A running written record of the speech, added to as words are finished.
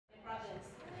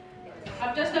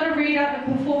I'm just going to read out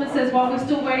the performances while we're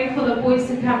still waiting for the boys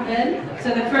to come in. So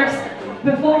the first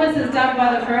performance is done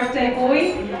by the birthday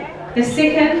boy. The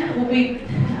second will be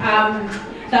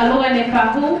the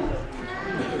Lolohea.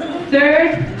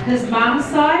 Third, his mom's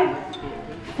side.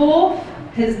 Fourth,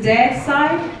 his dad's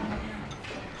side.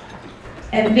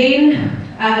 And then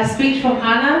a speech from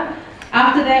Anna.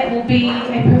 After that will be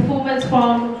a performance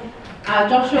from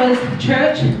Joshua's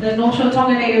church, the North Shore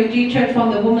Tonganei OG Church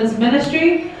from the Women's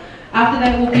Ministry. After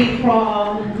that will be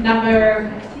from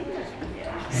number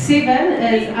 7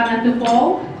 is Anna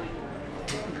Tupou.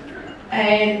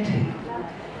 And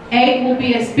 8 will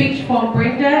be a speech from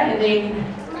Brenda. And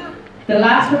then the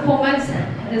last performance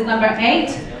is number 8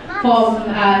 from,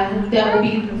 that will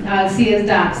be Sia's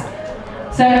dance.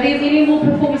 So if there's any more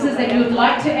performances that you would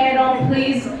like to add on,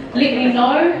 please let me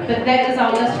know. But that is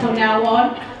our list from now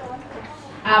on.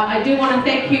 I do want to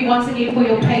thank you once again for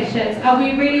your patience. Are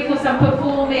we ready for some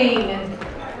performing?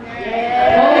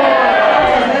 Yeah.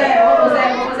 Oh,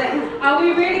 what was that? Are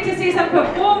we ready to see some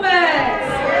performance?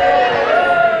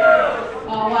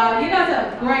 Oh wow, you guys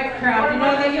are a great crowd. You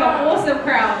know that you're an awesome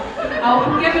crowd.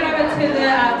 I'll give it over to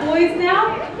the boys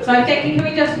now. So thank you. Can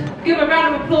we just give a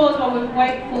round of applause while we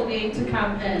wait for them to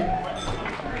come in?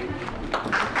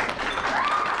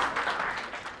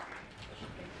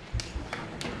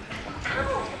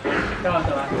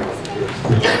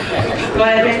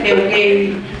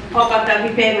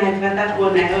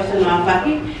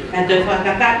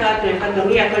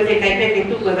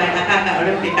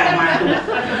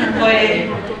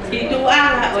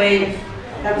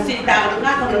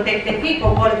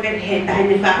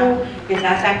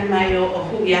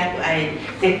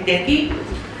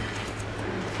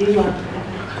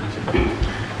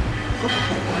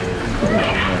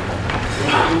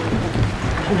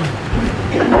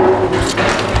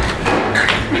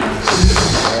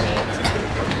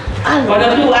 Kalau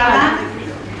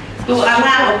tu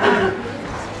ama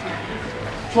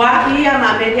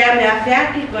Kalofiama media me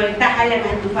afiaki ko tahaya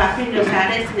me tu fafi no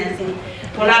sares nesi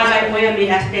kola vai moya mi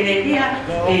asteleria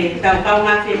tau kau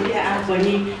ngafi dia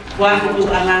akoni wa tu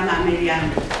ama media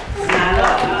nalo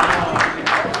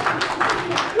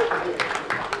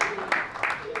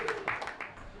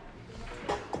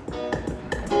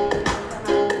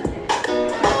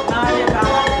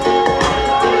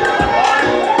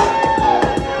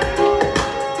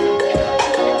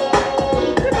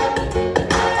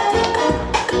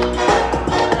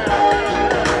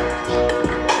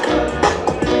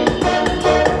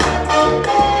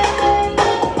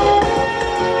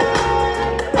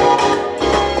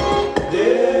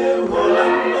Deus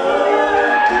rolando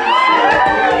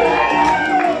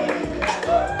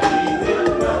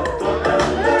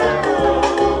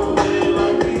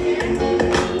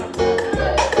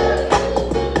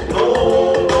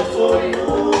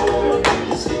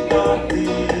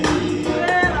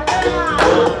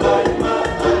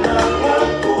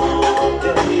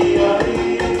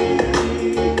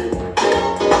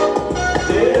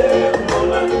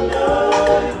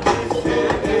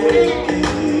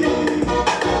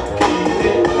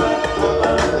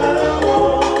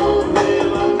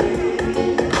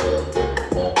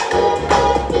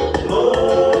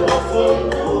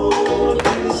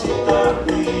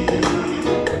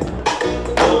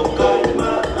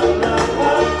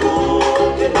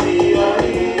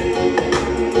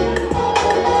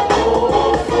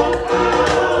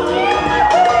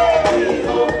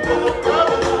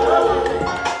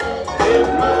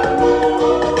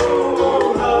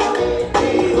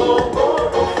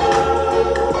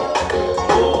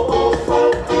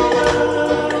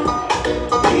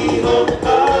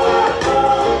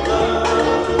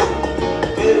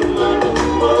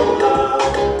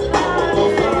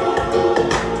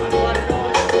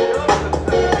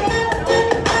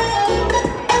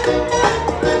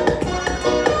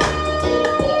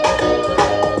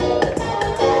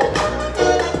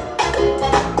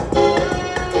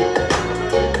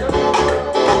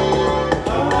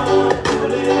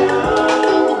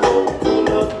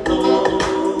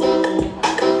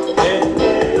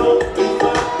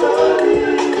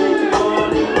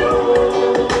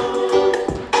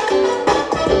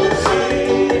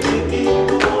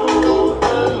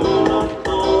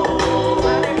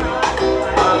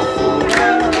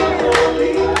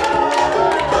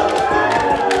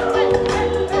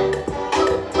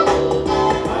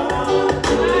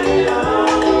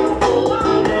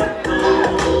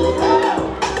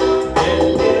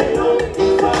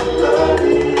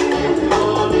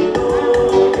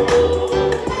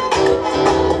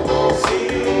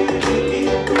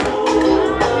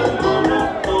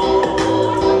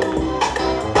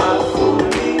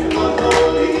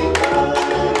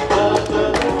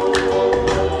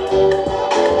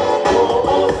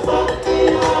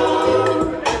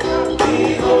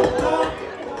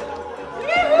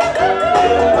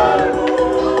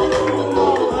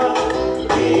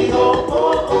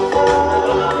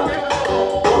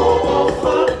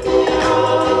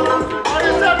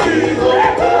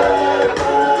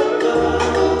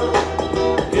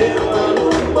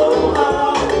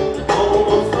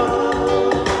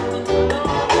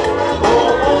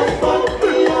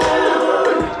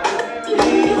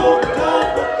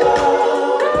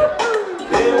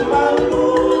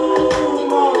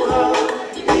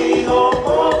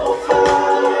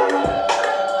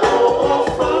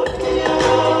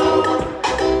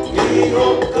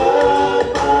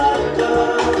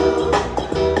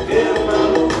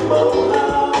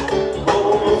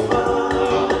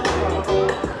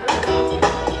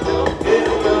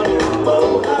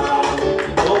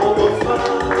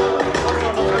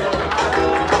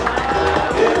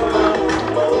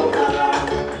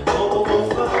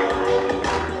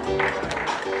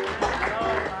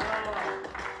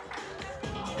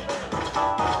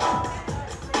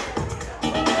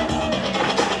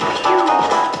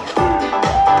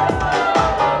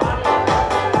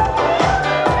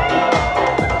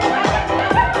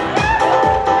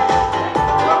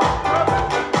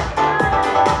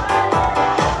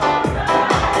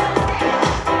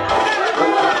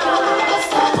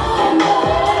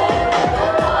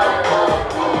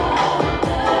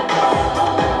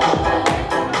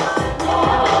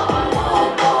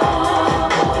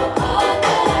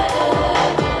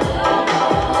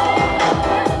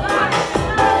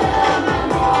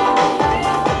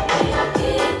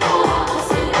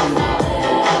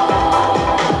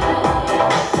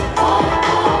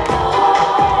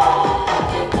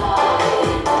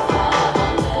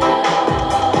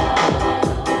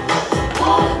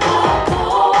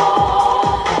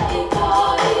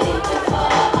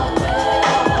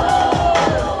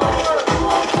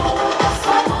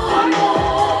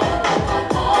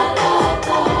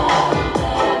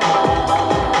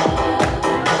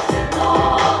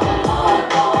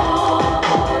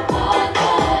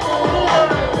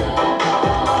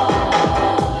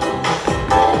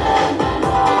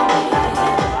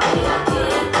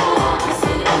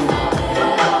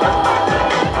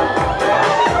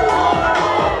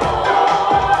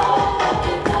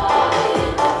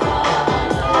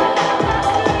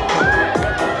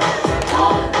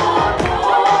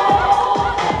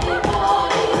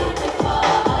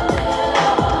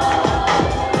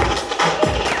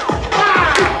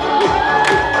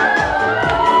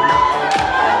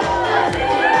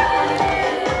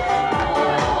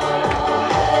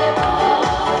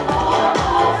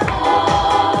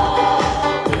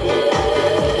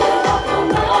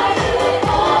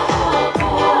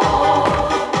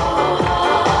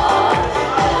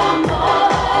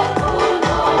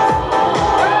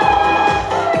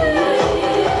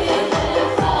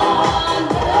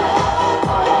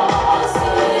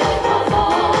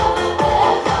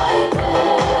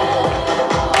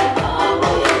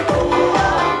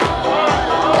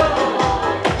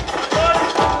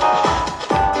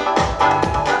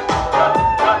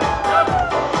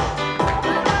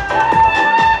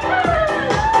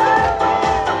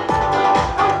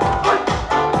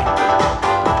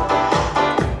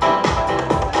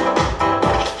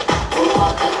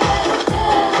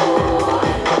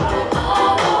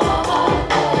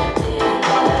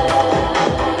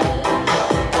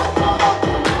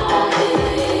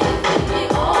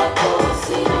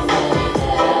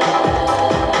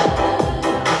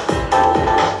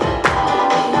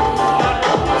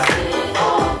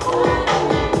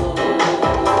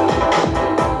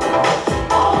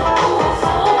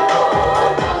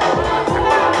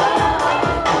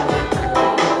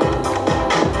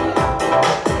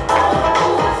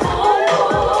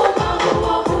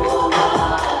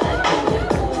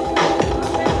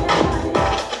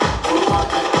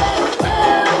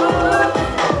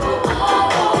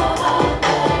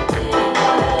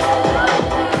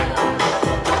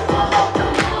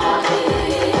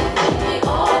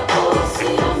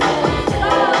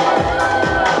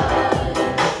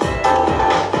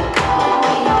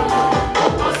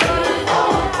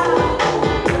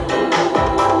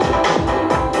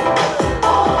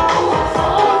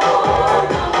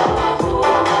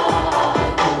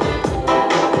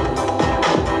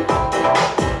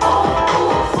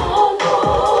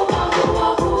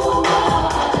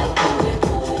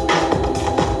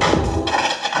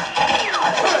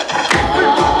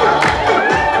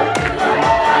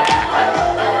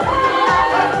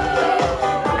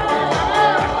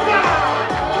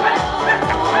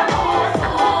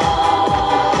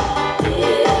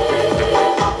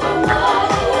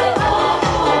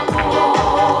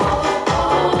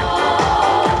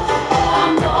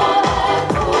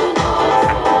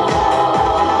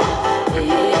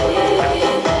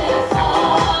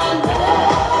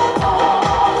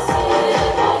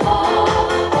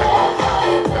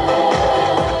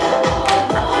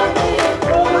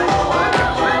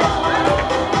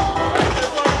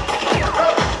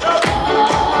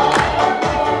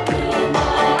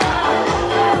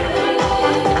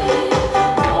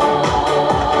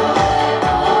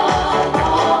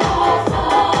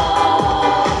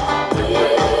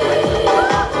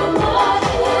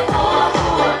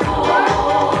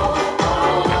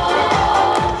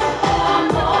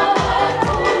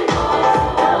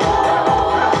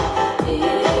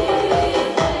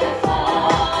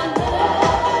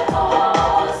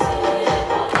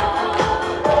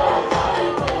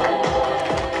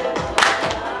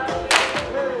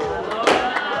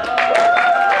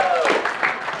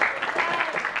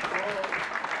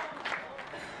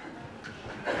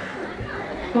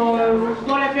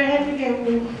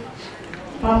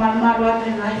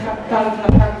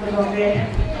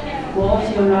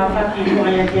na whaki mo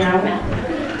ia te au.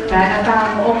 Kai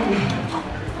ata mo oku,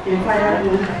 e whai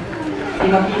atu, e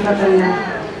wakifakanga,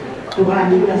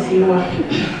 tuani ka siwa.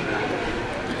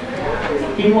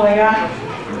 I mo ia,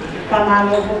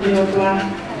 pamalo ko pio tua,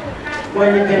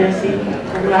 wale peresi,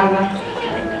 ulawa,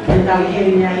 e tau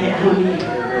heri nia e hami.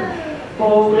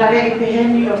 Ko lare i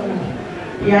peheni oku,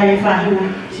 ia e whahina,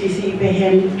 sisi i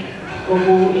peheni, ko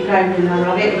mo i kai me na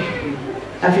lare,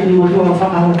 a whini mo tua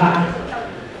whakahokaa.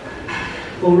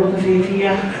 Ko roka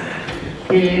whiwhia,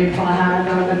 e whakahara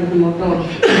karaka ni motor.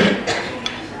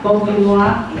 Ko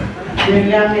kunua, me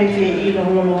ia me whi i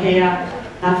Lolohea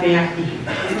a whiaki.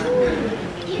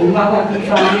 O maka ki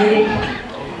whaniri,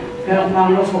 pero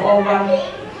maulofo owa,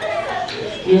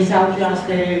 i South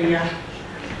Australia.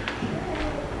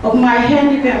 O mai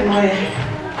heni pe moe,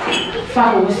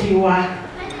 whahu siwa,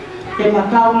 te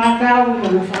makau ngakau i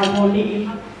ona whamoni i.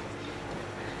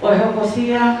 O e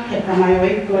hokosia, he kamai o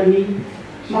ikoni,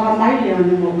 maka mai leo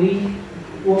ni mawui,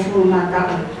 ua furu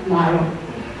mataka maro.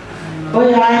 O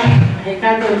iai, he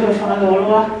kaito i tue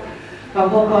whakaloloa, ka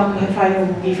koko aku he whai o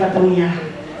ki whatongia.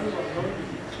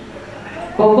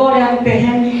 Ko kore aku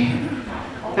peheni,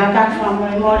 ka kakwa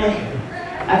mole mole,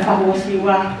 ai whahu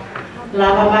siwa,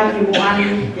 lava mai ki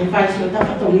muani, e whai so ta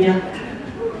whatongia,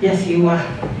 ia siwa.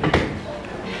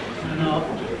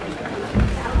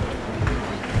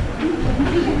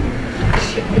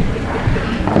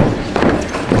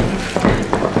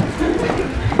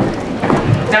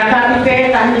 Kata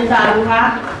pipe tani taruha,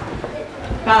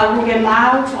 ka uke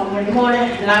mau, so mole mole,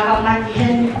 lava mai ki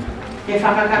heni, e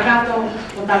whakakakato,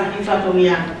 o tawi ki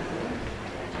whatongia.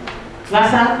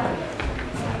 Vasa,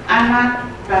 ana,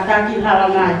 kata ki lava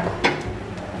mai.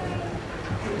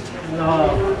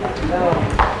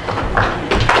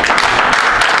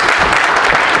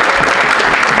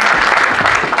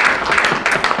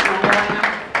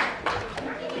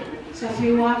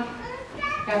 Safiwa,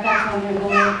 kata mole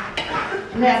mole,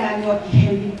 lea mai o ki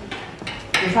heni,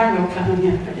 e whai o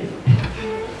whatongia kate.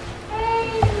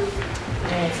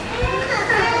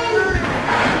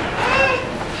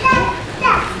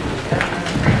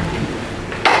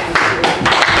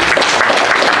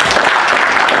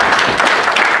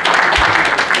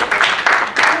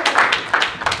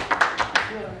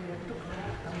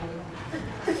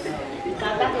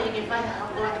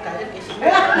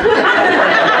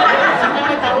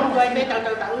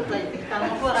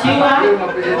 Siwa,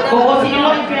 ko silo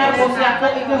i pia ko sia ko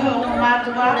i ko no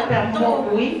matua pe mo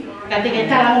kui, ka te ke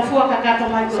tala mo fua ka ka to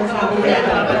mai ko fa ku ya.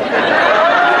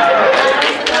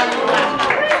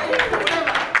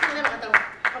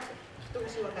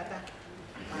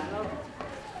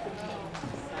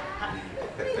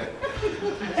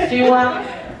 Siwa,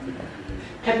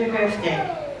 happy birthday.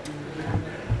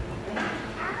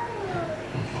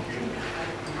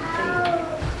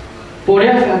 Por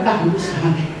eso acá no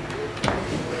sabe.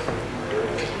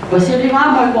 Você de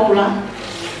mama bola,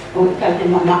 o que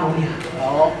mama olha.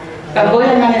 Acabou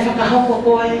de me ficar rouco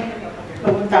coi,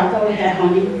 o tato é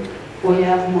honey,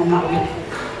 olha mama olha.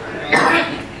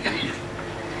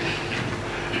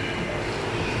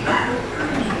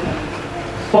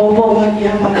 Povo mati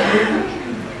amaki,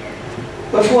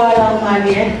 o fuala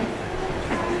manie,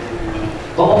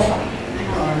 kofa,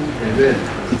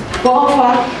 kofa,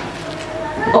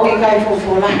 o que cai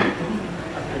fofola,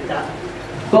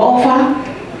 kofa.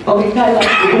 O que cai lá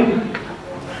dentro,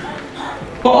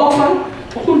 cofa,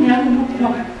 o cunhá não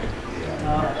morre,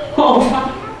 cofa,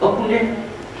 o cunhá,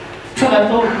 chora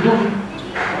todo,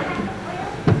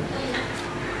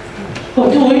 o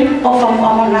tui, o famo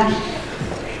amanhã,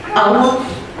 alô,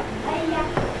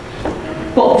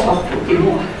 cofa, o que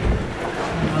morre,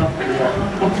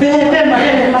 o bebê, mas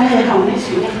ele vai reunir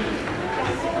isso,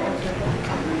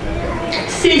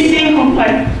 sim,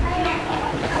 companheiro.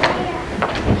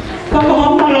 Como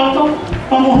homa loto,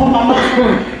 como homa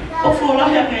o fula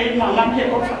ya que mamá te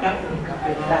ofaka.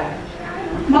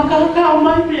 Makaka o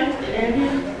mai pia ele.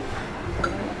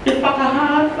 Te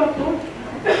pakaha papo.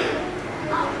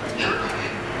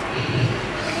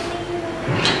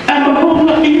 Ano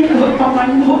homa ni ko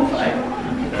paman mo fai.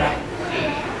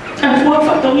 An fua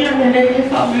fatongia ele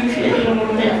fa mi fie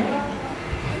Lolohea.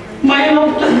 Mai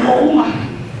lo tan oma.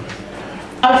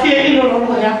 A fie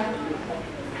Lolohea.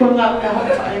 Kung nga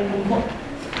kahapay mo.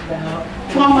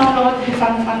 Fumama ko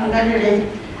fan ngalele.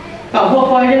 Ka ho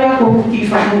ko ile ko ki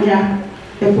fan niya.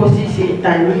 E posisi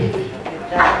tani.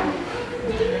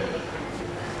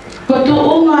 Ko tu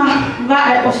uma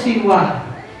va e osiwa.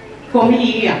 Ko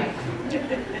mi ia.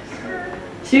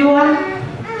 Siwa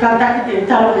kata kita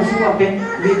tahu siwa be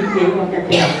di ko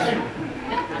te.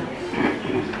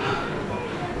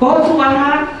 Ko tu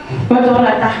ana ko to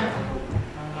lata.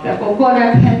 Pea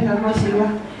kokora penga mo siwa.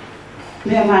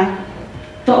 Mea mai.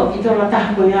 Toki tola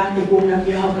tahko ya te kunga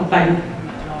ki hauka pai.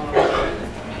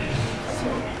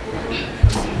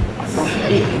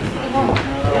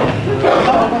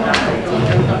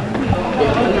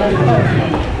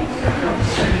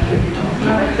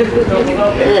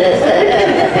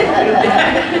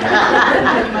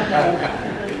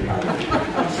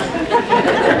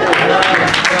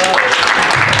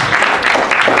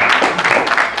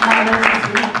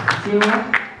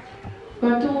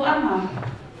 Kau ama,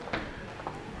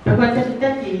 kau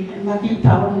tadi mati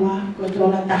tahu mah kau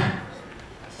jual dah,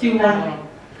 siwa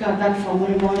kau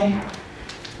formula boleh.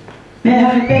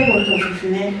 Mereka pego tu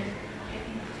sini,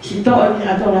 situ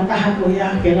ada orang tahu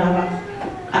ya kelapa,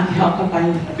 aku hak apa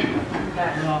ini?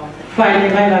 File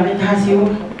file ada hasil.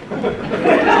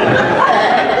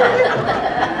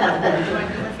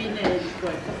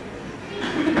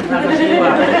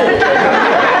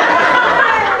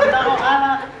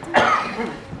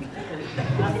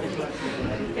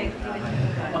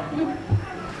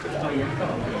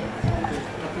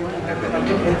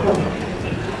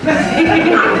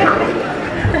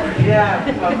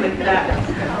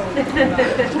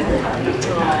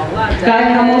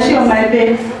 Kaya kamu sih mai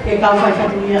be ke kau fai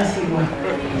satu ya siwa.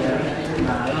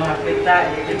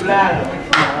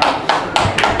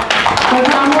 Kau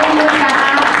kamu ni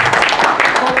kah?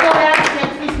 Kau ya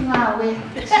selfie ngawe.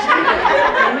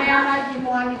 Kami yang lagi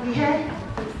mau ni dia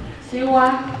siwa.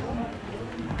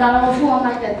 Kalau semua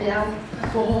mai jadi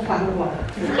kau faham buat.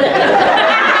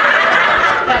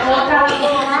 Kalau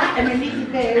kau emang ni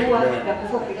kita buat,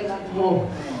 kau fikir nak buat.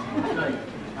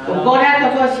 Kau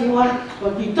dah tahu siapa?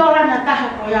 Kau kita orang nak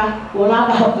tahu ya, kau lama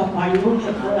kau payung,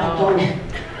 kau dah tahu.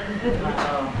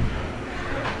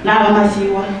 Lama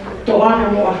masih siapa? Tuan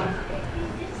nama,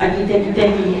 kita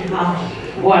ni,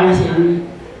 buat nasi ni,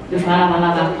 lepas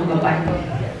lama kau payung.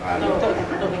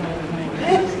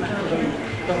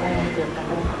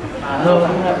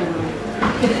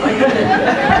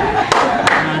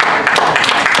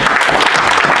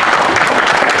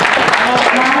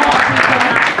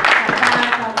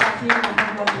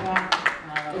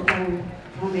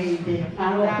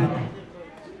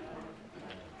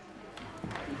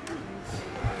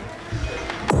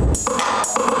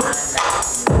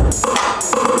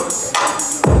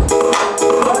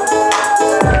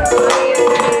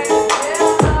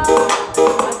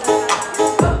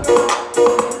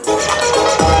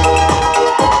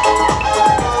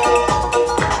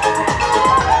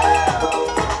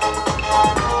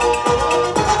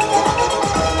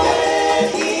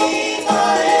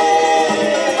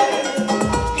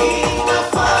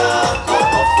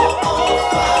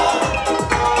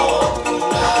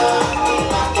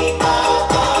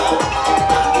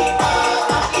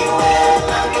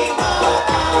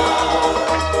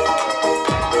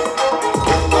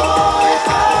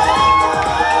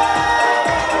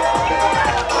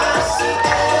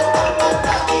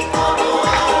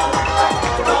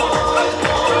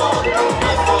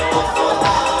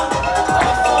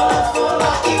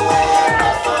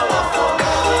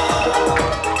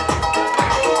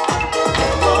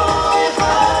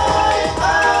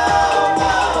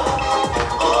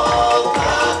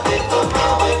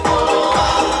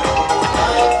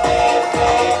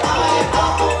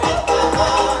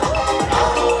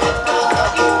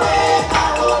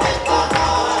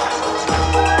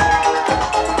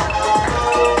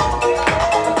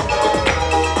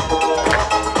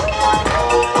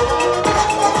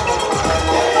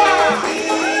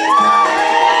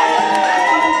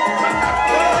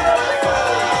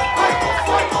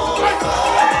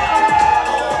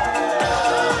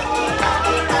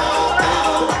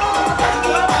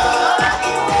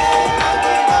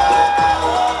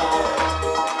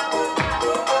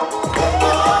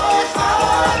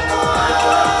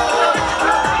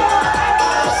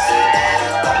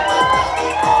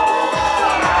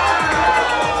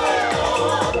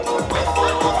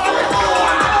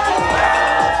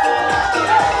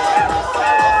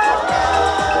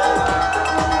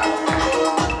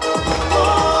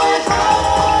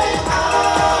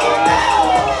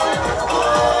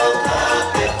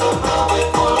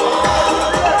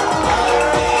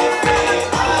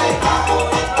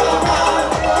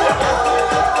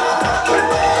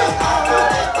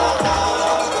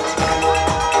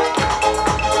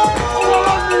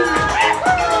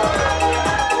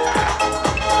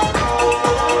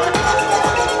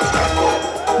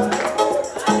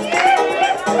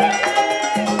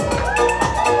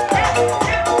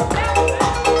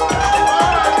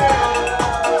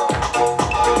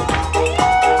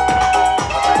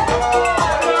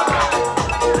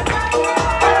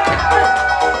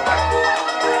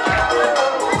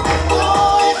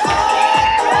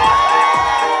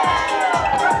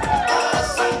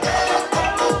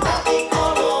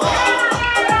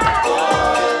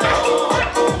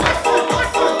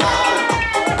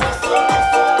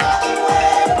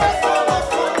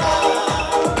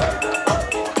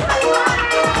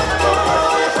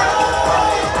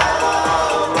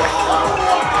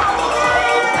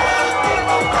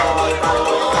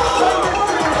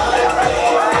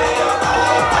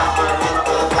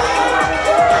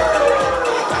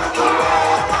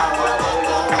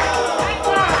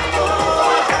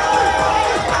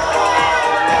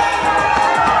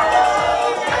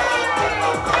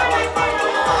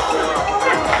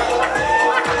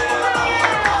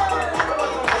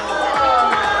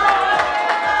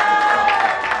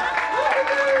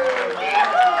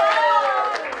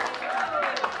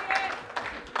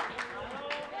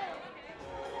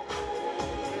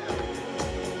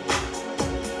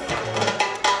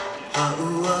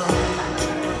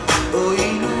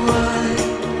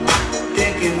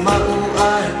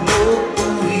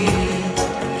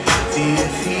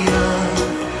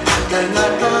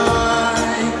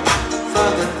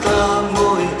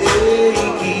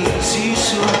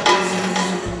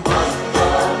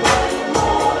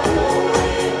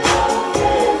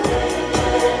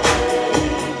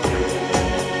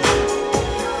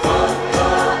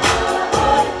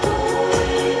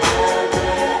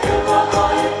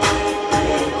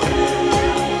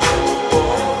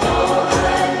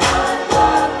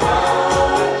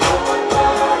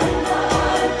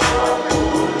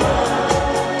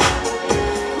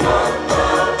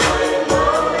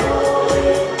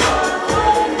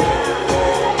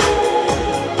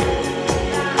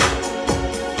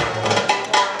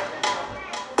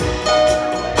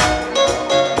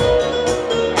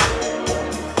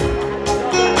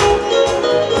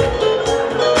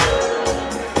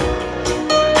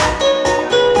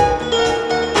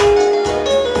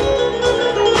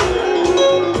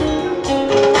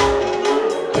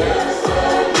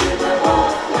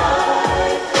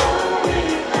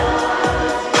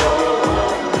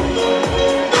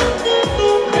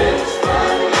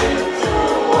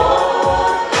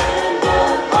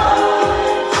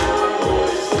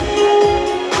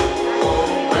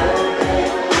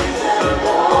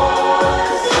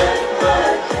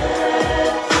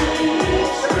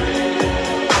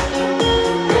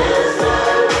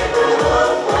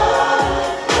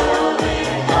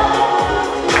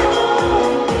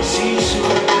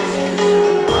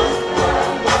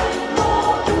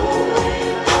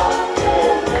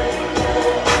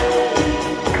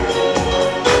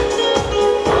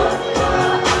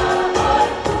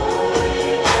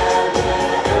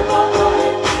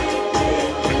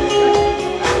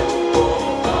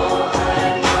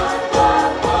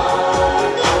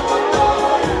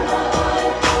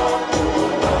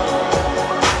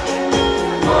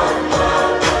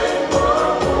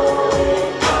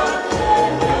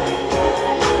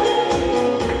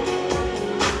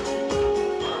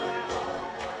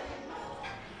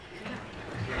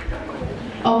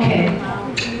 Okay.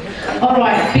 All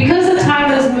right. Because the time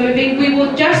is moving, we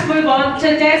will just move on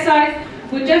to that side.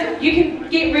 You can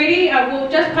get ready. We'll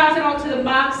just pass it on to the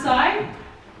mark side,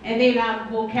 and then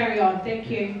we'll carry on. Thank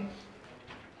you.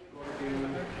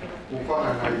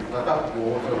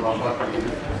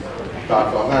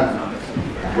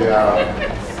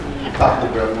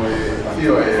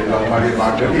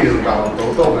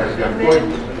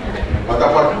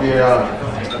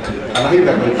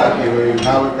 Anahita ko itaki o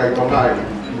nawe kay Tongai,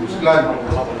 Uslan,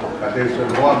 Kadeso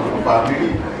Luang,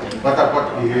 Pamili,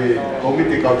 Matapat ki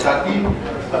komite kau taki,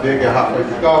 ada ke hak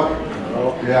ikaw,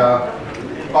 ya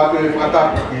patu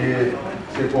mata ki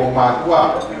sepong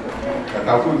matua,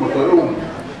 Taufui motorung,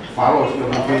 malos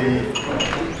yung mungkin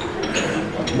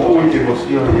mau uji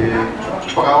mosio ye,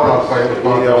 pengawal apa yang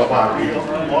dia pagi,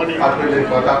 atau le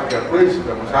mata ke pres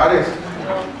ke masares,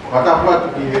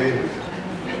 matapat ki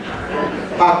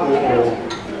aku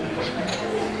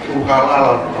tukar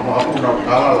alat, sama aku nak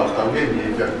alat tahu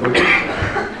ni jadi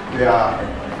dia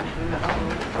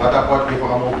kata pot di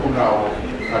pengamu punau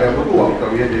ada yang betul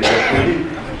tahu dia jadi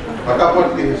kata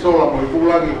pot di solar mau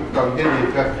pulang tahu dia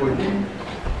jadi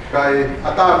kai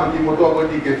atas mungkin motor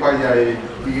aku di kefaya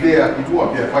dia di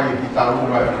dua dia faya di tahu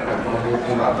lah pengamu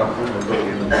punau tahu motor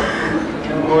itu.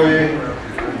 Koi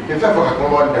kita pakai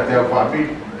keluar dari pabrik,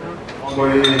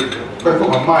 koi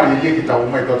Kalau kemari dia kita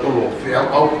umai tu tolong,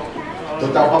 au, tu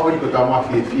tahu apa itu tahu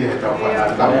mafia tahu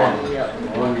apa tahu.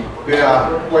 Kaya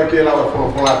kau itu lawan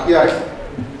follow kias,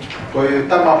 kau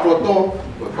tahu foto,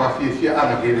 mafia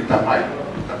anak ini tamai,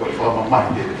 kau follow mamah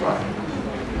dia tu.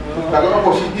 Kalau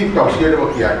positif kau sih ada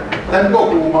kias. Dan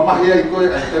kau mamah dia itu,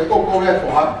 dan kau ya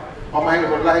foha, mamah yang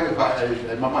kau lahir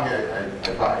mamah ya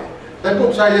foha. Dan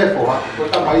kau saya foha, kau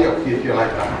tamai ya kias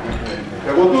lain.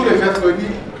 Kalau tu lepas kau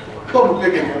ni todo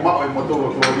que mau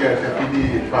motor dia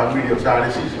jadi família usar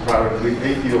esse para meio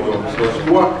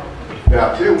sua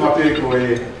ya se uma vez que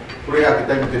que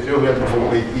tem que ser já não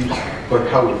vai ir com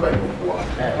calor vai no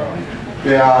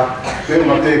ya se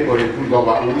uma vez que tu dá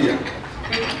bateria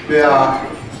ya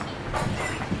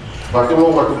bateu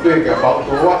uma tupega para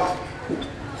o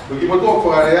porque motor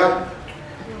fora ya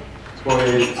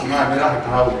foi uma maneira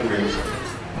que há o preço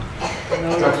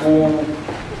então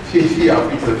se a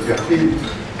pizza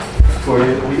se Koi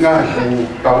inga ku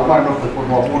kau mano ko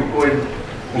no muri ko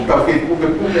ku ka ke ku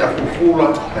aku fula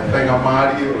ta nga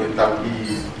mari o ta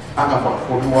ki anga fa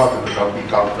fonua ko ka ki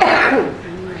ka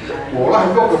ola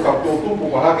ko ka to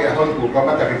ko ha ke ha ko ka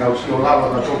mata ki na usio la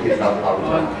na to ki na ta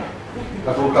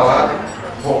ta to ta la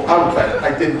ho alta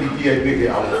identity ai bege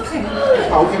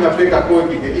au ina peka ko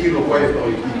ki ke ilo ko esto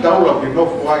i taula ke no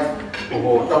foi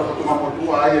o tau tu ma tu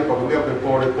ai ko le pe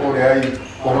pore ai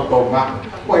ko to ma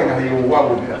ko ina hi wa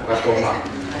u ni ka to ma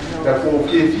da ko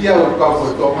ki fia o ka ko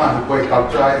to ma ko ka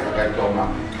trai ka to ma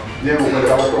ne o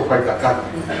ka to fa ka ka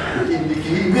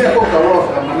ki me ko ka ro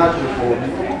sa mana tu ko ni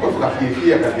ko ka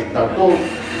fia ka te ta to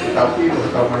ta pilo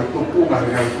ta mai tu pu ma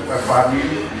ni ka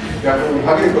family ya ko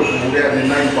hage ko mulher de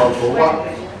nai pa to wa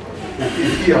o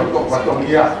que o to pa to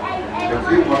ia ya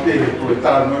fui uma vez ko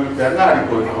ta no penari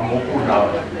ko mo ku na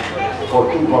ko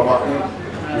tu ba ba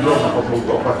no ko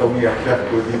to pa to ia ya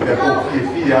ko di te ko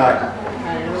fia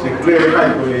se cree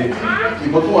mai ko ki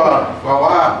mo tu a fa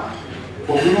wa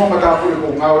ko no ma ta ko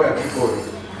ngau ya ki ko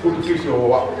ku tu si o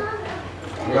wa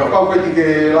ya ka ko ti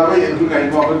ke la ve en tu nai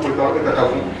no ko to ka ta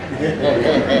ko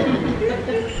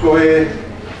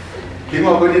ki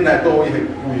mo ko ni na to i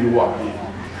ku i wa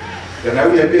ya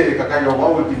na ia be ka ka yo wa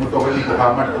o ti mo to ni ko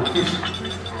ha ma ko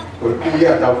ku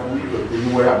ia Taufui ko ku i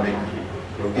wa me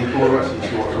ko ki to ro si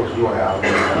si wa ya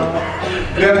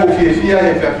le ko fia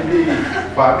e fa fini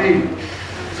fa bi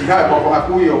si ha ko ha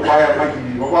ku i o pa ya ma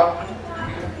ki wa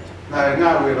na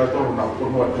nga we ro to na ko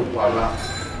no tu pa la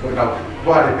ko na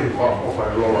wa le pe fa ko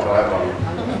fa lo la la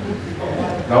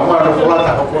na ma no ko la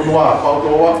ta ko no pa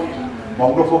to wa ma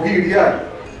no fo hi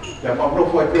dia ya pa no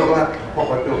foi pelo lá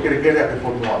para eu querer que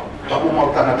for no para uma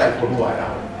alta na for no ara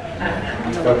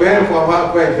tá bem foi uma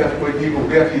coisa que foi digo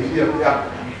que a fia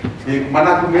e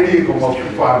mana tu meri como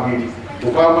família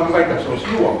o cara não vai estar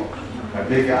sozinho a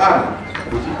ver que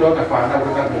o sítio que faz na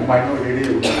verdade com mais no ele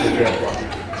o que é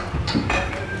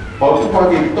Paulo tu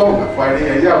pode então vai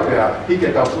aí já que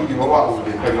tá fugindo no lado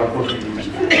de pegar o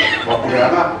vai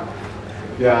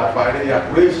ya vai ya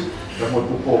polícia da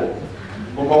moto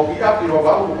o mau ki api ro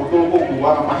ba o to ko ku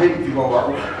wa ma he ki ro ba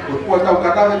o ko ta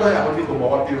ka ta to ya ho ni ko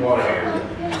mo ti ro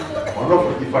o no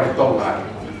ko ti fa to la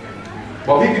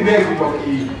ba vi ki be ki ko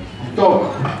ki to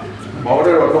ma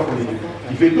ore ro no ko ni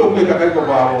i fe to ke ka ka ko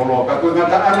ba ro ka ko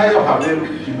ngata ana yo ha le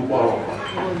ki mu ro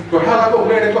ko ha la ko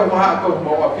be ko ma ko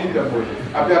mo wa pi da mo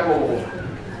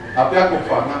apia ko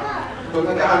fa na ko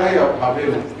ngata ana yo ha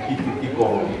le ki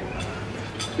ko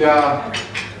ya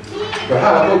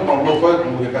Berhala tu mau foi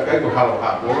tu que cai do halo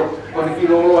ha boro quando que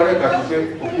lo are ka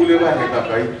se o kule ba he ka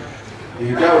kai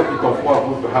e já o que to foi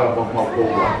o halo mau ko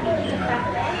wa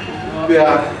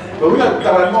bia to ina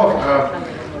tala no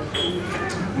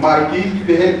marki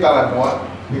de he tala no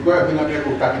e ko a fina me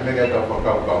ko ta que me ga to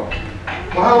ka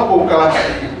mahalo ko kala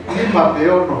ni ma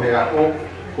peo no he a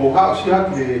ko ha si ha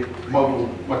que mau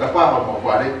matapa mau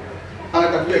fare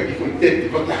ana ka fia que foi te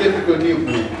ko ni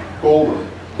ko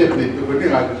Tapi tu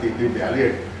benar aku tidur di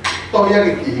alir. Toh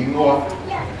yang ini ngor,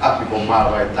 api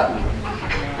komar wajah.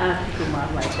 Api komar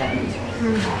wajah.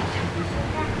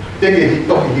 Jadi itu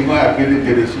ngor api ni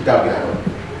dari sita berapa.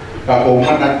 Kalau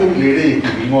mana tu lele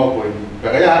ini ngor kau ini.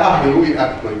 Kerana hewi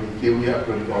aku ini, hewi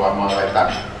aku ini kalau mal wajah.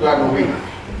 Tu anu ini.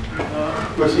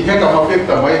 Kesihan kalau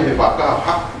kita main di bakar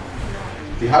hak,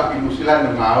 di hak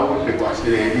imusilan mau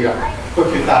sekuasi dia. Kau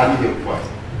kita ni hebat.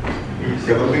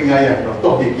 Sebabnya ya,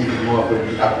 toh iki semua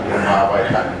pergi aku rumah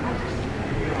baikan.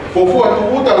 Fofu tu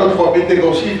uta lo fo bete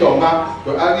gosito ma,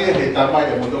 to agi he tamai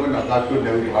ya moto na katu na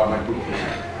uri ha mai tu.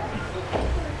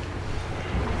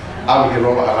 Al ge lo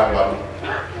ala lalu.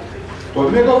 To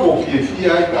me ko fo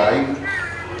fia ai kai.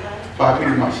 Pa ki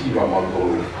masiva mo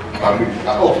to. Pa mi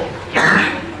ta o.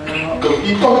 To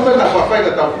ito ta na fa fa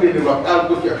ta fu ni wa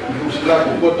algo que aku sila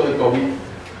ko to mi.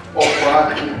 O fa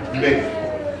me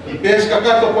I pesca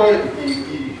kato ko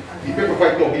I pe ko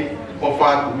fai tohi o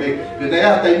fa ku me de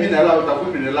na ta mi na la ta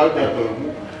fu mi na la ta to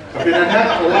mu ka pe na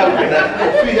na ko la pe na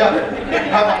ko fia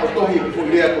ha ko tohi fu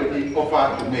le ko ni o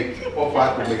fa ku me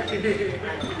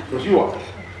to siwa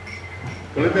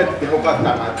ko le pe te ko ka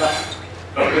ta mata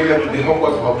le le te ko ko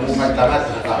mu ma ta na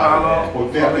ta ko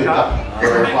te ta ko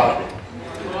fa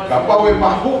ka pa we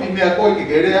ma hu mi me ko ki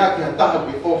gere a ki ta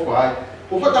ko fa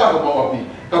o fa ta ko ba pi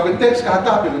Kalau teks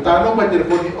kata pun, tanah macam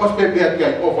telefon ni, ospek biar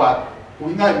kiai over,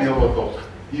 punya email foto.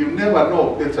 You never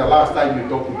know. That's the last time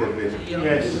you talk to the person.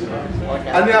 Yes.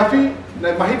 Ani afi,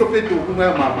 na mahito petu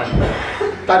kunga mama.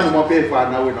 Tanu mape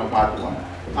fa na we na matua.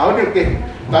 Aone ke,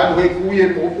 tanu he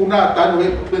kuye kuna, tanu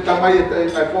he betamai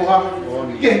ai poha.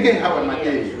 Ke haba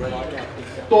make.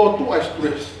 To tu a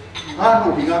stress.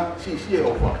 Anu binga si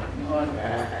over.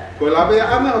 Ko la be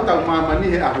ama o ta mama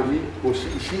ni he ahoni, o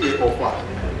si over.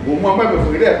 O mamãe me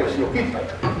foi direto assim, ok?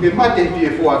 E mate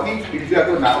de fo aqui, ele já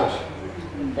tô na os.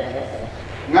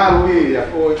 Ngalu ya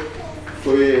foi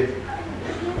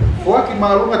fo aqui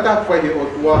maluma tá foi o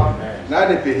tua na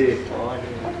de pe.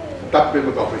 Tá pe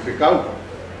mo tá foi ficau.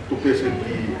 tu pese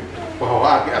ki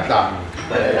pahoa ke ata.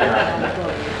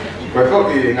 Koe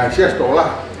whoki ngai sias tō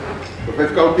la. Koe whai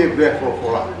kau te bre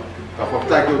whola. Ka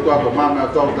whaftai ki o tua ko mama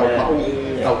o tau tau pau.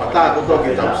 Tau pata ko tua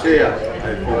ki tau sea.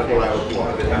 Ai whola o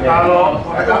tua.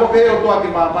 Ai ka whoke o tua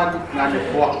ki mama ngani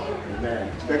whoa.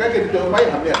 Te kai ke tō mai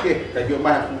ha mea ke. Kai ki o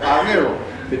mai ha angero.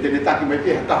 Te tene taki mai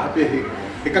te hata hapehe.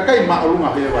 E kakai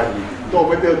ma'alunga he wani. Tō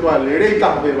me te o tua le rei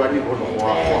taha he wani kono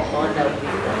hoa hoa.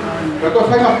 Ka tō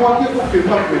whainga whoa ki ko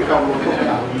whima koe kau lo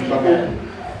toka. Ka ko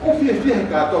o fia he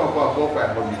katoa kua koka e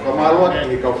honi. Ka maroa ki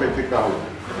he kau whai kau.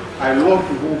 Ai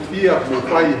lotu hu fia mo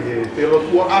pai he te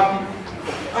lotua api.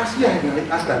 Asia he ngai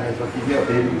ata nei whaki mea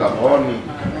te hini ka honi.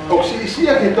 O si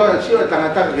isia ke toa sio e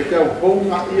tangataka ke teo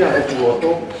hounga ia he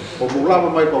kuoto. O mulama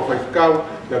mai kau whai kau.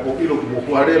 Ya ko ilo ki mo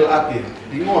kuarela ake.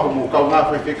 Ingoa mo kau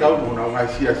ngā whai kau mo na ngai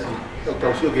sia si.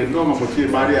 Kau sio ke noma mo tia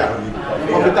maria honi.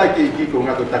 O petai ke iki ko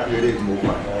ngā ko taki ere mo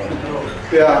pai.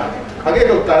 Pea, hake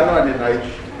kau tānoa ne nai.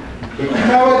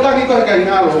 Nā wai taki koe kai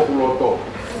ngā loho kuloto.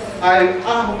 Ai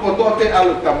aho kotoa te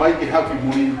alu tamai ki haki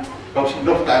mui. Kau si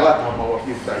nof tai lata hama wa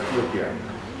kita kio kia.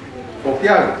 O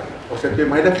kia, o se te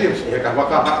mai da kia si he ka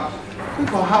waka haa.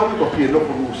 Ko hau ko kia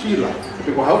nofo Nusila.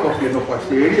 Ko hau ko kia nofo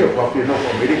Australia, ko kia nofo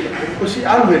Amerika. Ko si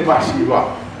alu he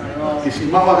masiwa. Ki si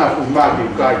mawa ngā kumagi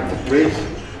ukai, ko praise.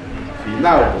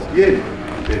 Finau, ko kien,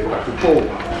 te ko atupo.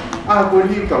 Ko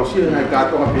ni kau si ngai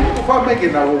katonga pe. Ko wha meke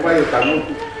na o mai o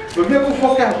tanutu. Ko mea ko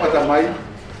whoke ha pata mai.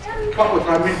 Wha o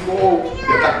tamin ko o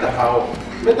te takta hao.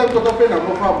 Me tau toto pena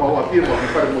no wha mau a pia mo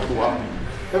whare motua.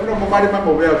 Te mena mo mare mai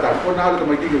mo wea ta. Ko nā ala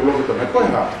tamai kiki ulogo tamai. Koe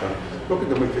ha. Koe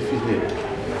tamai te whine.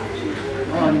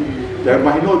 Te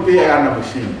mahino te e ana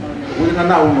masini. Ui na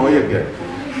nau no ia kia.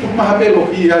 Ko maha pe lo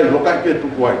ki ai, lo kai pe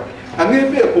tuku ai. Ange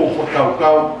pe ko whakau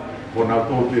kau. Ko nau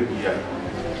tō te pi ai.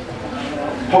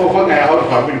 Hau whangai a hau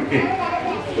whamiri ke.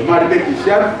 Ko mare pe ki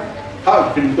sian.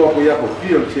 Hau pini tōko ia ko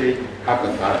fiancé.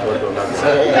 Haka kātua tō nami.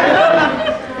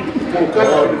 Ko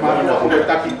kata ni mana ko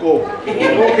taki ko.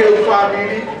 Ko ke u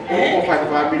family, ko fai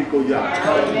family ko ya.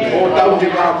 O tau he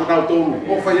ma ko nau tolu,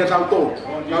 ko fai ya nau tolu.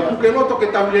 Na ku ke loto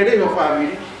ke tamlere ho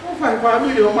family. Ko fai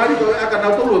family o mari ko aka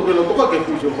nau tolu ko loto ko ke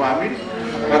fuso family.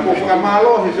 Na ko fa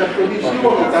malo he se ko ni si ko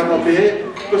ta no be.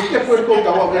 Ko se ko ko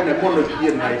ka wa ne mono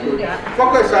ki nai ko. Ko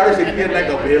ko sare se ki nai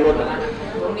ka be loto.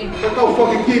 Ko ko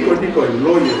ki ko ni ko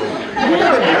loyo.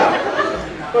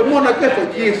 Ko mona ke fo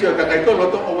ki se ka kai to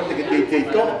loto o te ke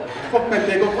to. Ko me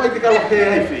te ko ai te Lolohea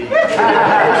ai fi.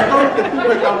 Ko te tu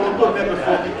me ka loto me ko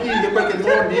fo ki de ko ke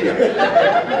no ni.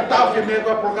 Ta fi me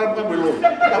ko programa ka me lo.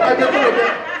 Ta pa ke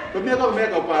ko me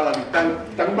ko pala ni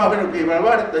tan ma veno ki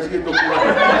va te si to kula.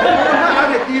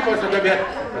 Ave ki po se be.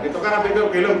 Ke to kana be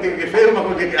ke lo te ke feo ma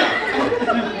ko ke ya.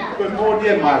 Ko mo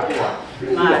ni ma ko.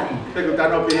 Te ko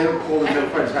ta no be ko me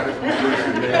fa sa re.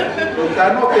 Ko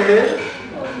ta no be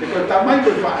ko tamai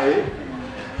ko fae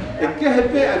e ke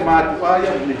hepe ai matua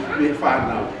ia me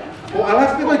whanau. O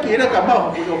alas te koe ki ere ka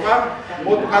mahu ki o ka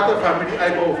mo tu kata family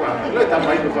ai ko whanau. Le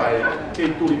tamai ko fae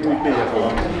ke turi mui pe ia ko.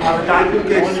 Ke tu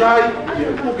ke sai, ke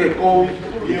tu ke kou,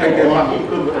 i kai ke mahu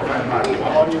ko mo te whae matua.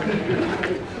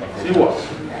 Siwa,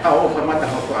 a o whamata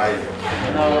hau fae.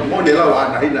 Mo ne lau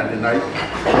ana hina ne nai.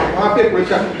 Hape koe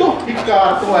sa tohi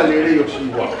katoa le rei o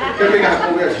siwa. Ke me ka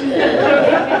koe a siwa.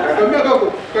 Ka mea ka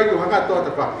kai ko hanga toa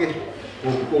te pake.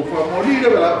 Ko wha moni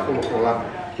rewa la wholokola.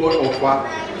 Ko o wha.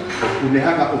 Ko ne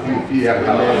hanga o whiwhi a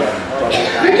kala.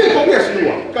 Neke ko mea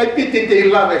siwa. Kai pite te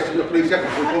ilawa e siwa. Koi saka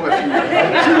ko koma siwa.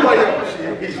 Siwa ia ko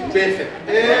siwa. Is perfect.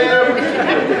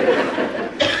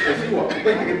 Siwa.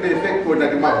 Kai te ke perfect ko na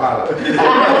ke mawhala.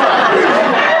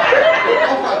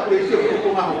 Ofa ko e siwa ko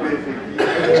maho perfect.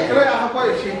 Kaya ako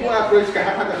ay sino ako ay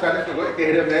kahapon na sana ko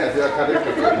kaya na sa sana ko.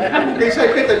 Kaya sa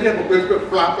ipeta niya ko ko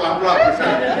bla bla bla isa.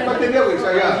 Pati niya ko isa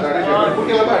ya sana ko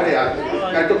kaya ba niya.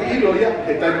 Kaya to ilo ya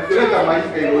eta kaya ta mai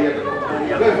kaya ilo ya.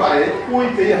 Kaya ba eh kui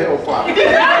kaya he ofa.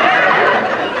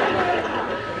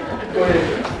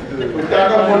 Kaya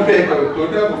ta mo pe ko to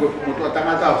na ko to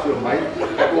tanga ta sio mai.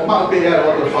 Ko ma pe ya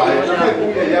ro to fa.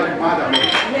 Ko ya ma da mo.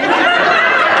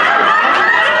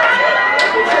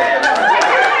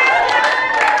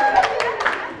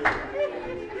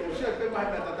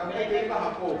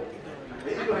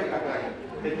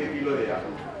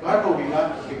 Ano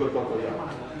binga ikut toko ya.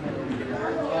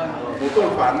 Motor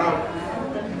panau.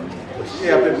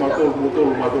 Siapa motor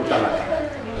tanah.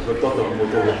 Ikut toko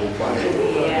motor bukan.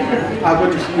 Apa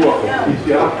di siwa? Di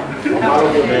siapa? Malu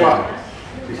berbuat.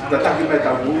 Datang kita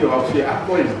tahu ya harus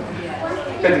siapa ini.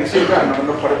 Ketika siapa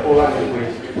nak pada pola itu.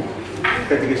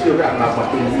 Ketika siapa nak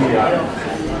apa dunia.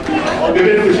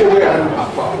 Ketika siapa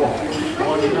apa.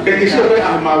 Ketika siapa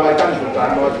nak mawatan bukan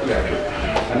buat dia.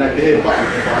 Anak dia pak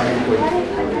itu.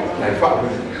 này phạm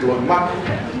luận mắt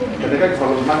cái cách phạm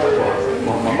luận mắt của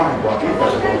mà của kita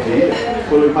seperti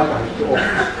luận mắt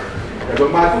rồi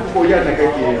mà chúng tôi nhận này cái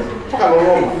gì kalau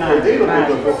lo cái đấy là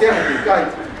một cái cái gì cái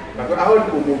là cái áo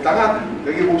của một tangan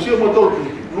cái gì một siêu một tôi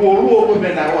lúa của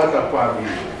mình nào ở tập phạm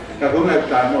là cái này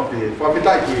là một cái phạm vi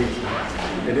đại gì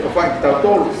jadi apa kita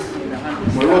tahu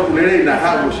melalui tulisan nah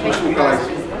harus suka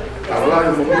kalau lah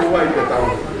yang memulai kita tahu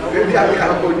jadi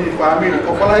aku ini family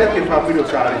kepala ya kita family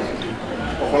sekali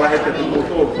kepala ya kita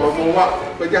betul kalau mau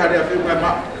kerja hari apa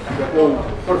memang kalau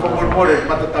performa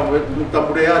mata tamu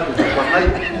budaya tu pakai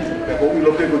kalau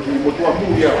ilo pego di motor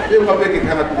mulia dia nggak pakai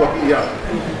karena tu dia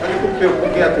ada tu pego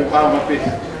dia tu apa pes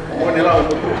mau nela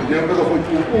motor dia pego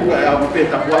cukup nggak ya pes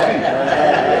tak buat ni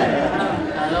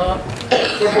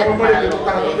performa dia tu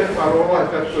tak ada kalau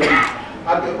ada tu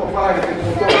ada kepala kita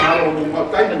motor kalau mau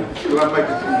tai lambai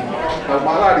tu kalau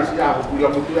malah di siapa bila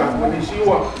motor yang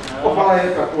menisiwa kepala ya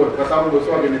kata lu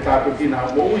soal ini tak begini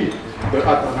mau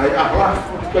berkata naik akhlak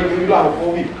kegilah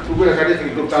kowi sudah kali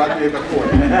itu tak ada kata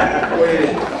kowe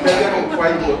dia mau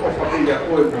fight buat apa dia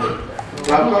kowe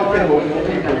lalu kau mau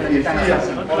dia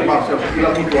maksud bila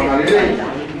itu hari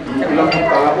bila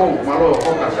talabo malo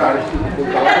kau kasar itu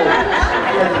talabo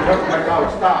dia juga mereka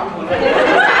stop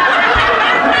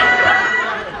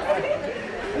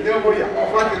dia mau ya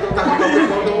apa itu tak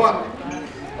tahu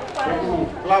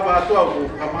lava tu aku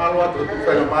kamalo tu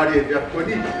pela Maria dia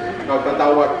kodi kau tak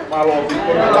tahu malo tu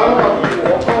tahu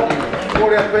kau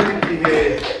lihat beli di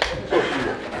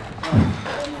sosial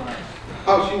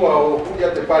au siwa o punya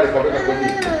te pare kau nak kodi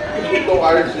itu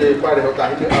ada se pare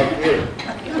hotan itu au ke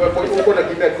kau pun kau nak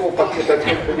kita kau pakai tak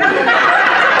kau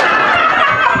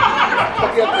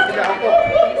pakai kita apa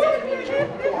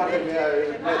kau ada ni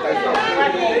tak tahu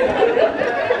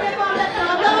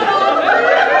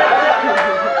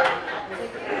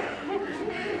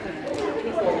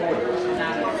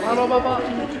Halo Bapak.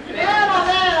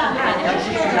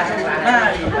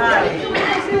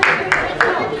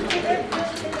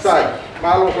 Sai,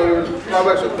 malo kalau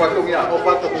verso 4 ya, o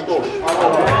 4 puntos.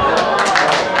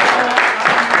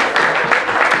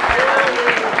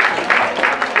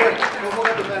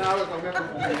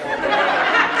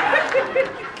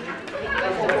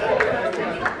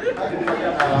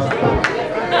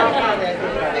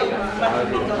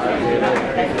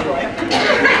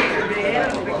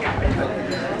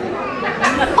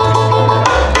 I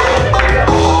hope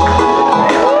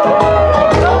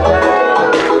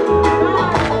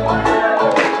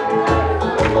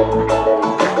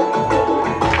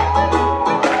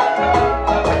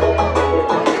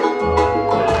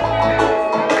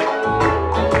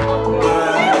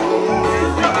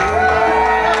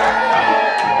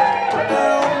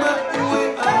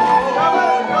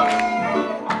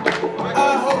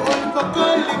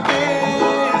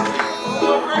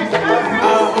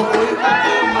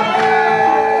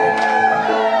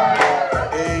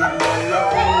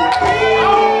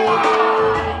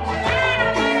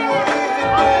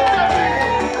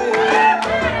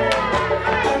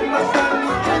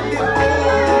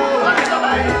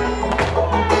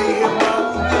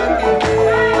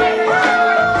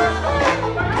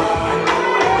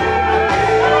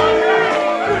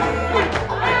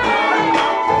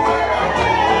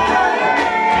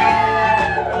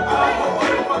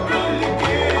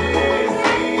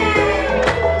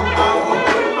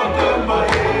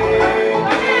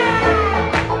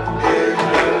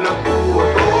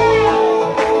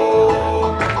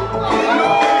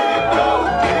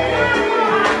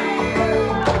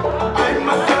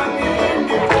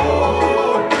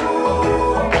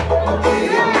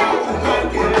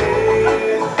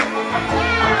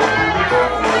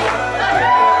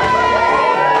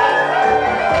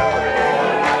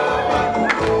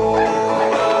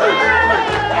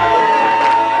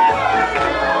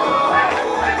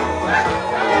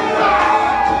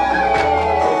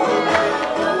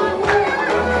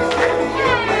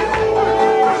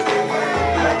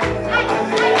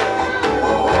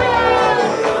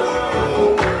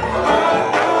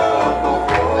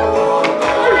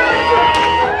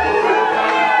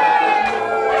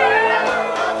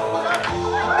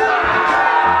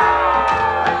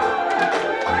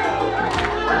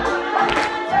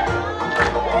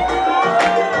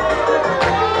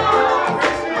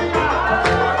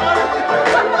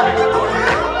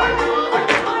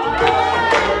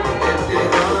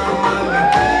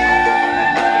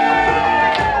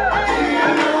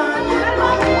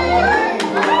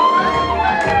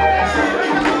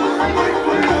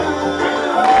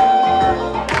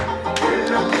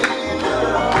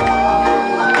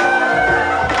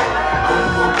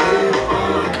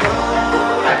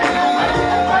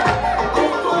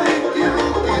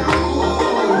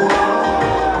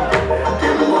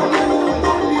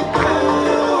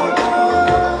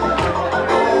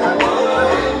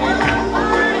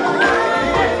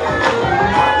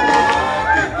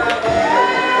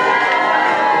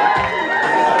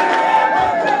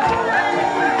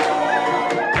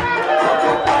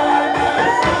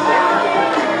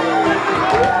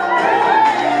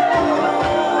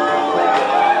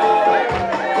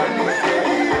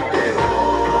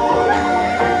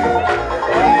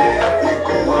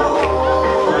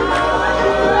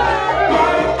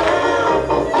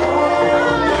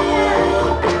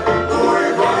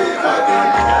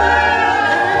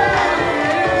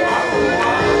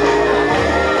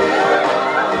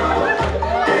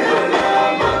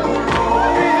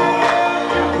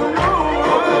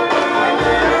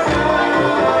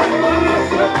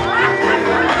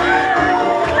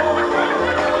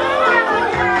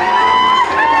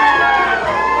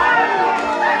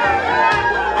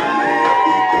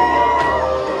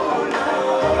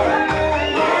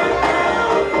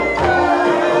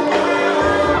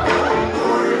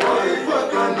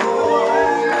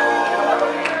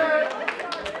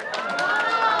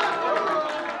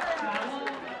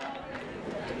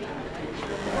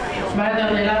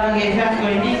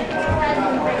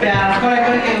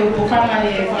tanga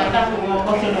e whakatapu o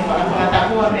kotono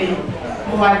whakatapu a me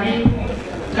muani.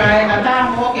 Kai ngata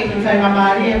mo ke ki whai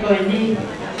mamari e koe ni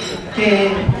ke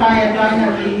whai atuana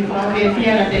ki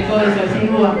whakawhewhia na te koe so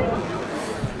siua.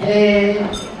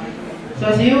 So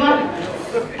siua,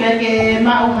 ke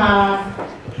mauha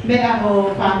mea ho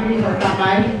whamiri ho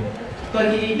tamai. Koe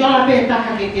ki tola pe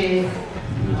taha ke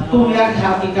kumiaki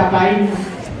hau ki ka painu.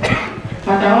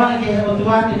 Patawana ke o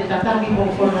tuani te tataki mo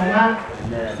whanonga.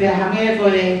 Pea hange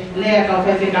koe lea kau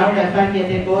whewhenau kai whangia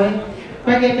te koe.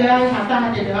 Koe ke te ai hataha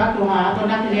te te atu ha ato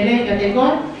naki lere ka te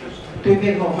koe. Tui pe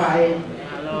ko whae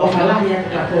o halahi atu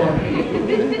ka koe.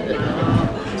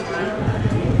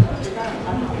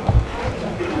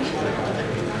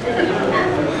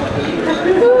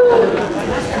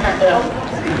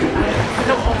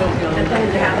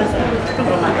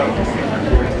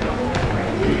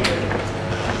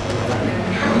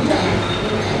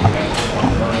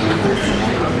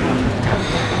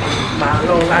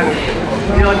 Maklum kan,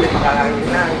 dia ada sekarang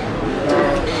ini.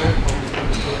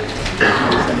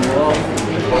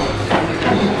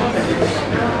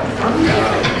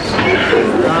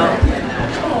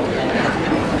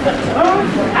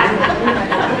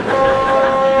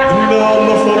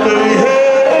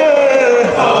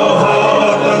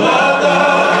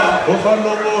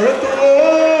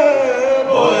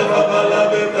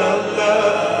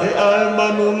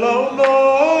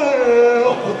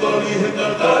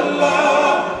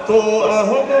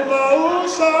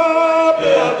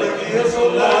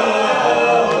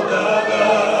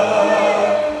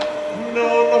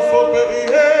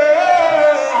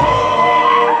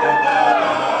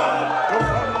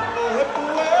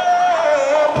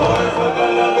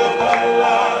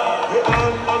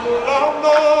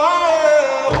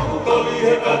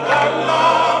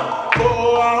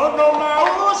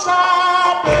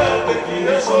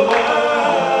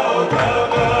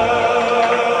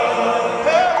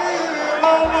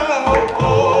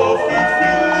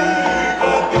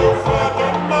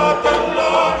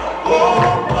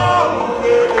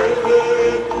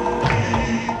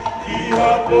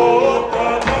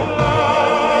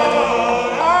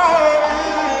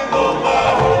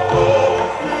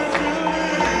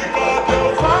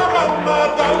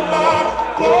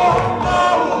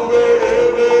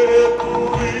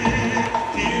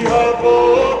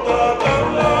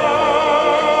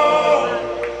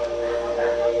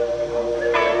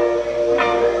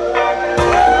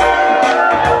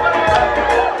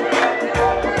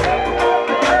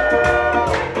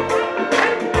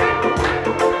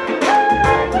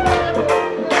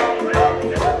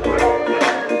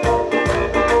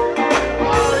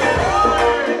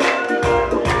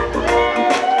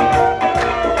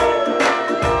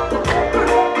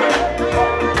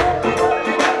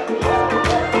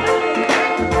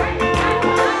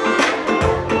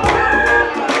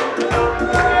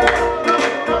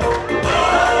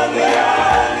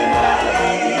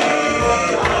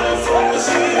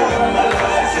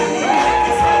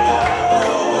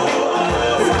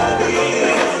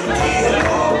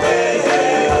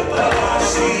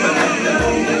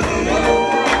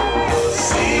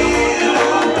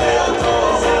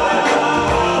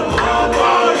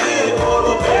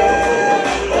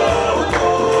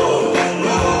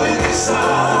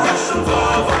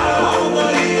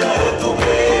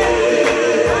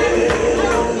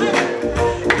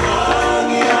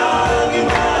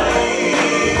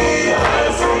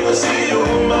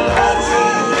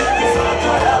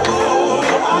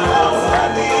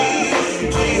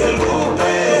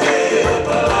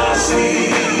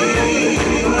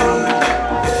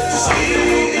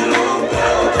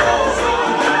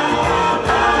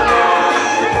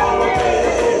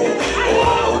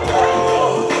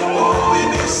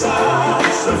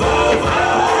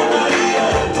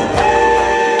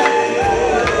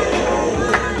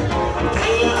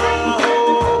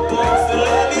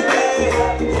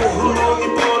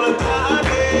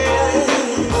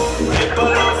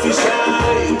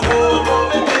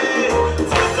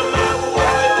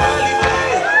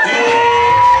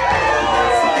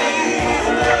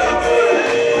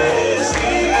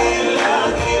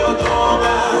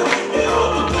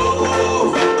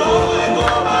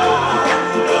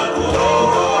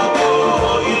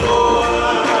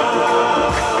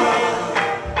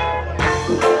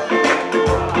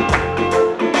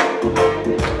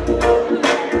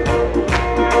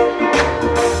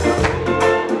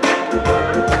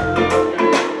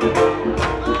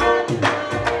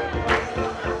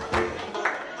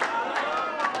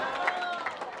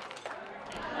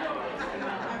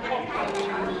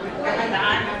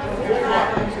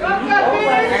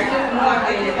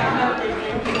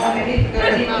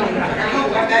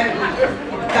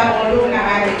 taolunga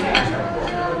ai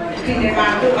kine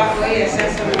matu ako ia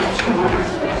sesa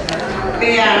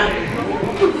pea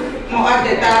mo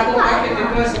ate tapo ake te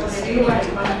kosa siwa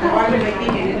mo ate me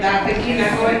kine tape kina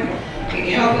koe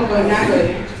ke hoko koe na koe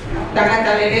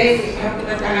tangata lele hoko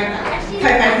ta tangata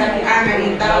fai tati anga i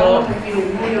tao ki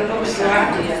muyo no siwa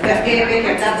ka kebe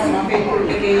ka tapo ma pe ko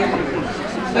ke ya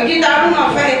bagi tao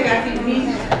no fai ka ti ni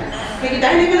bagi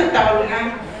tao ni ko tao na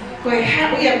koe ha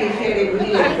ia me fere ni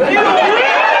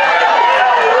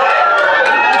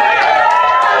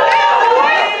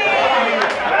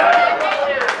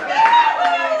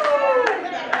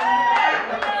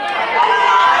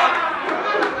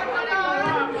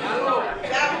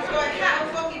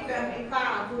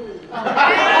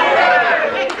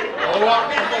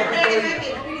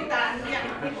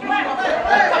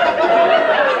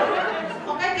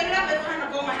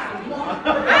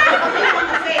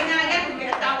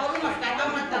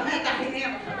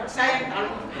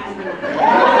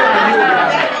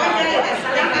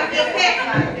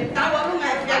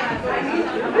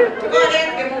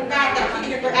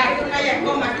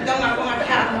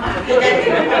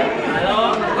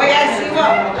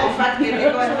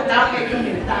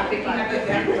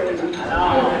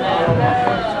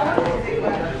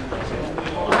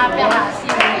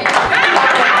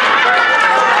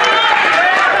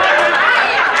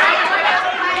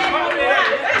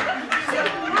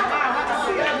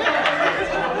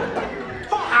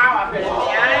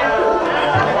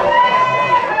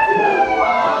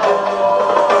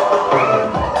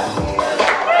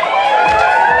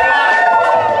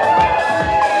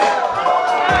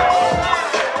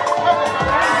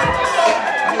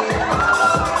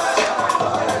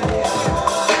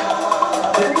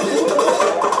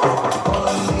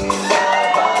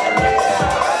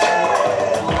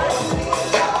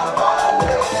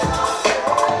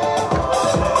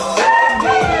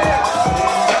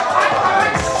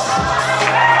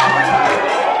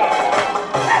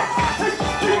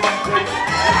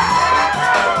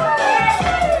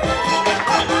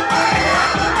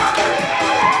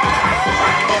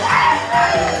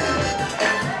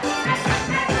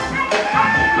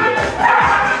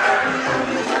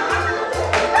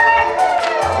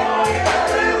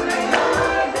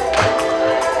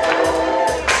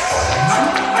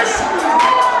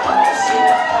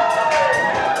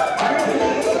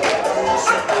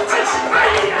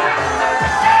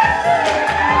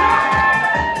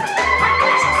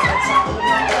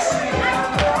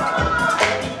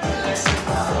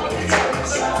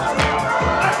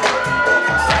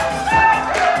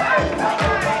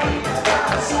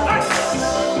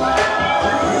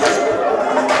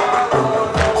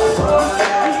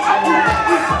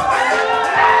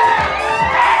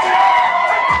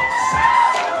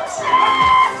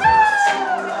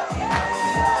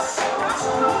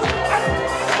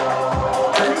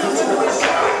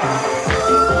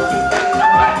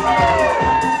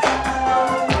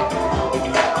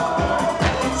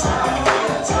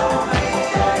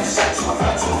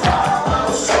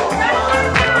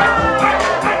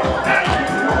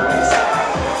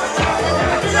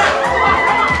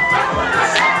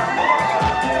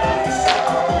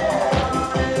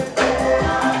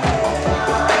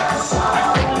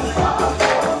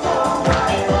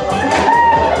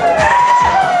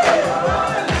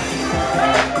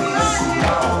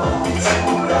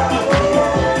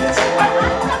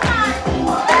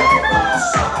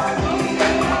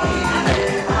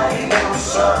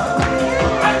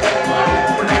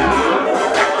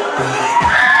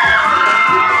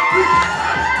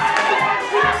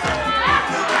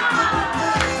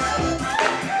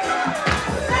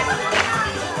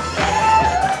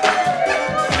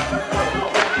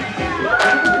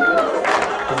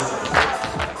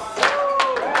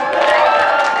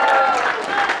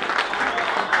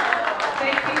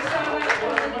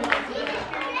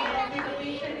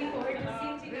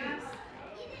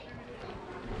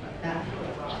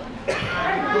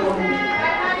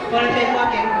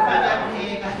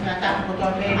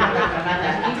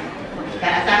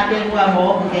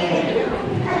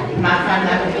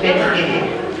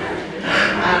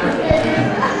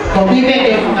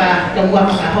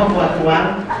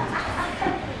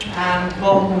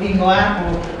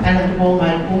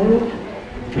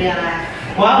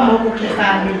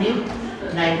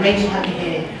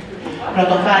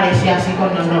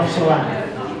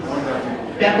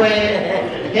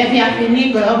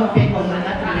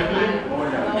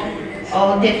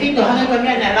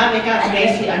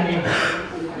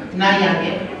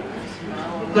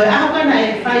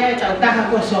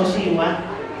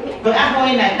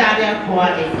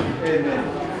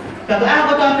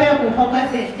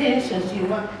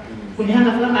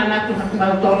Kunihanga fala mana tu hak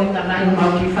mau tole tanah yang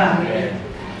mau kifah.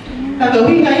 Kalau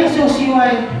hinga ya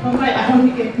sosial, komai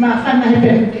ahon ke makan na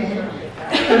hebente.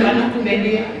 Mana tu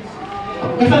media.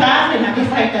 Kefala na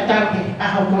kifai tatau ke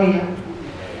ahon moya.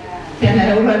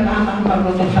 Tiada ulan mama mau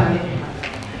to fale.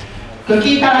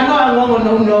 Kita lango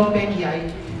no peki ai.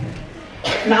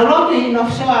 Now Lottie no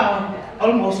soa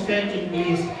almost 13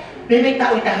 years. Bebe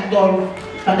ta uta dolo,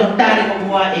 pa dottare con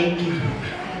buona eki.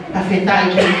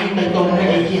 Affettai che il dono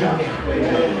e chi ha.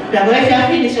 La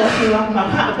voleva fine se si va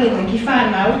ma per chi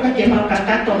fa ma uno che ma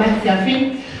cantato ma si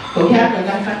affin, con chi ha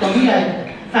fatto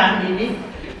via famiglia,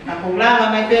 ma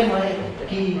parlava mai per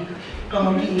chi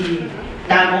come chi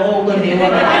davo con le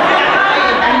ore.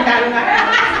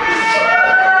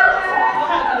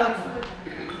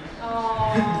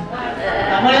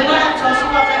 Mulai so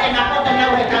semua ke enak kota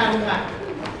na udah tahu nggak?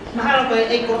 Mahal ke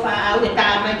eko fa udah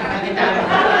tahu mereka udah tahu.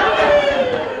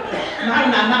 Mahal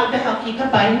nama udah hoki ke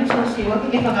bayi so siwa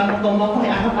ke kamu ngomong ke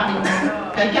apa ini?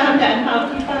 Kerja dan mau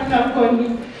kita kau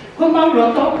ni, kau mau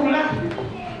roto pula.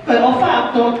 Kau ofa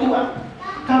to tua,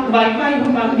 kau bayi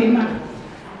mau lima.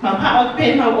 Mau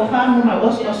pen mau ofa mau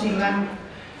osi-osilan.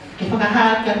 Kita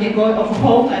kahar kerja kau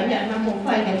ofa kan ya nama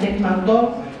ofa kerja mau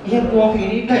to. Ia buat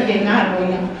ini kerja ngaruh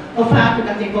yang ofa tu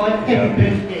kategori happy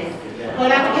birthday.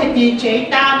 Orang ke DJ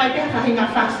tahu macam kahing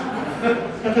nafas.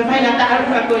 Kalau kahing nak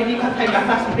tahu aku ini kahing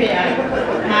nafas bear.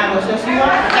 Nah,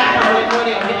 sesuatu tak boleh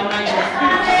orang lain.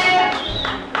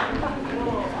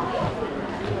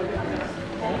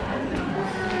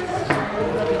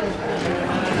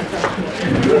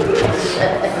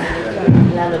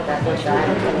 Lalu takut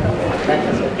saya.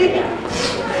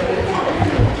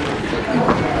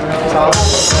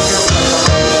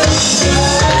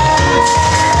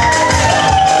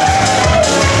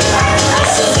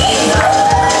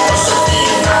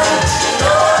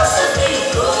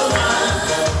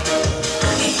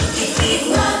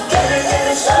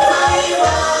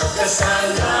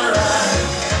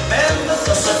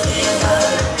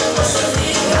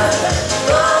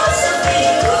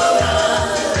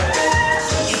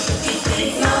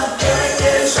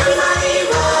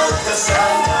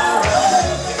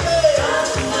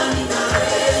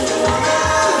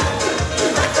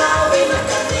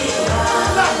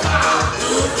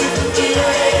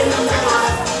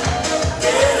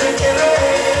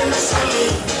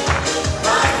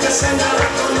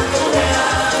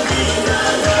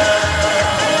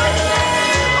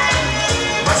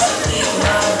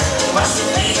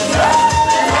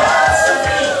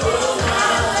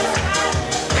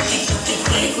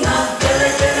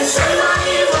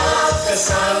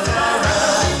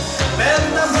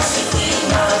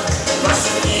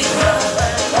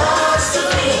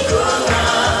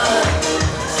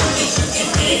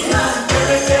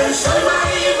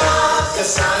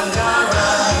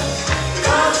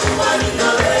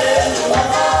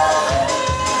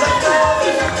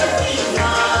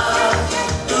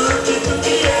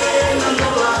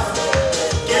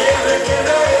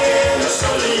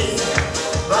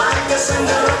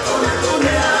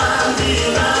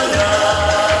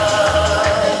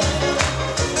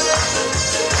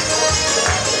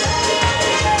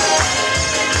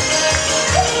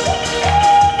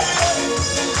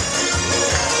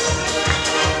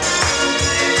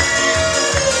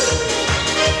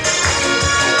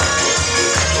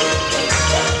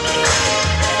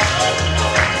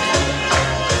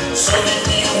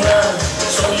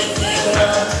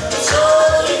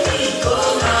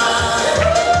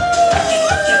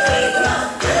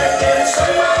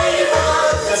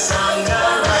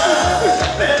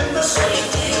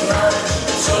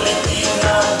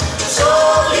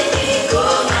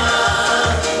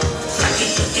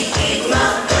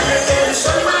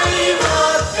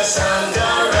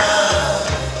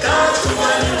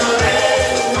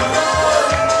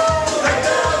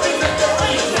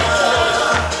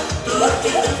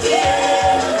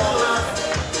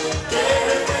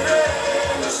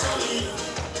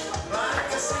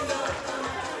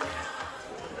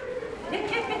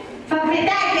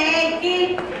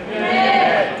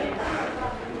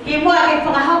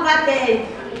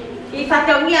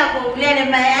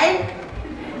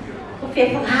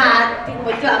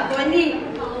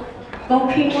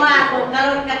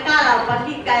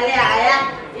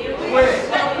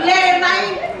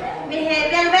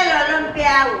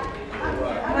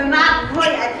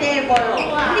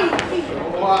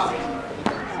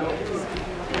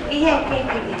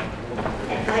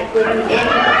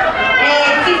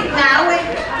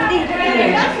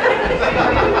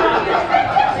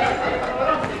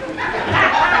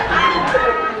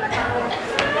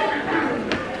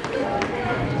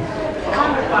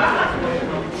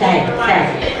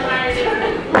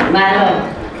 Malo.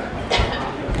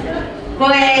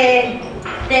 Koe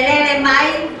te lele mai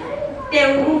te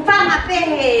upanga pe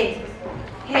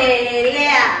he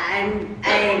lea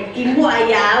ki mua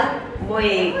iau mo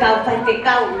e kau whai te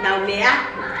kau nau mea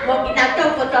mo ki nā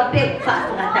toko tō pe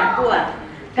whakatapua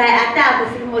kai ata ko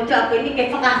si mo tō koe ni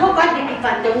ke whakahoko ati ki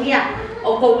whatongia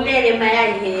o kou lele mai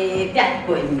ai he teati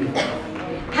koe ni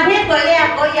hange koe lea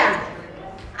koe ia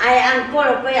ai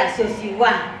angkoro koe ia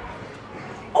sosiwa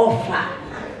ofa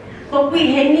ko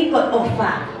kui he ni koe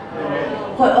ofa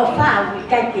koe ofa ui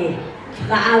kai ke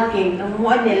Kau ke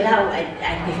mo ne lau ai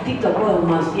te tito ko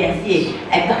mo sia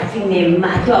ai vaccine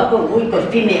ma to ko ui ko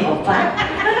fine ofa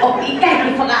o ikai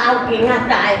ki faka au ke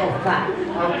ngata ai ofa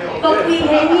ko ki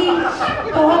he ni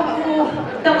ko ku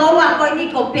to ko wa ko ni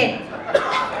ko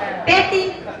peti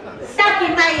saki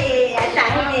mai ta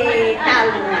he tau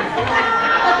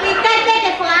o ikai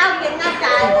te faka au ke ngata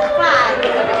ai ofa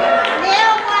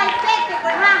leo mai peti ko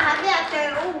ha ha ne te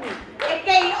e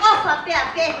ke ofa pe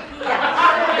kia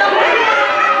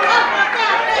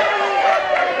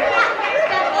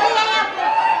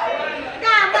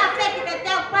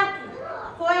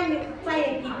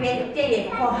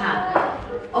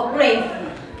o crazy,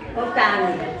 o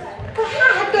tani. Tu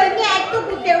ni ai tu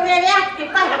te wele ati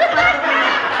pa pa.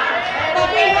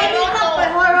 Tapi ni ko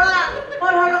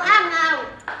horo anga.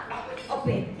 O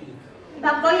peti.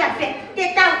 Ba ko ya pe te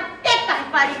ta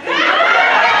pari.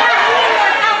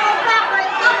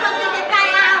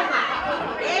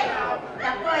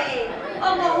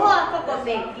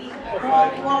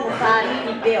 Mo pari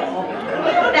ni pe o.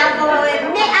 Da ko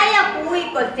ne ai a kui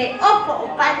ko te opo o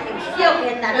pa ni sio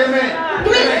que na.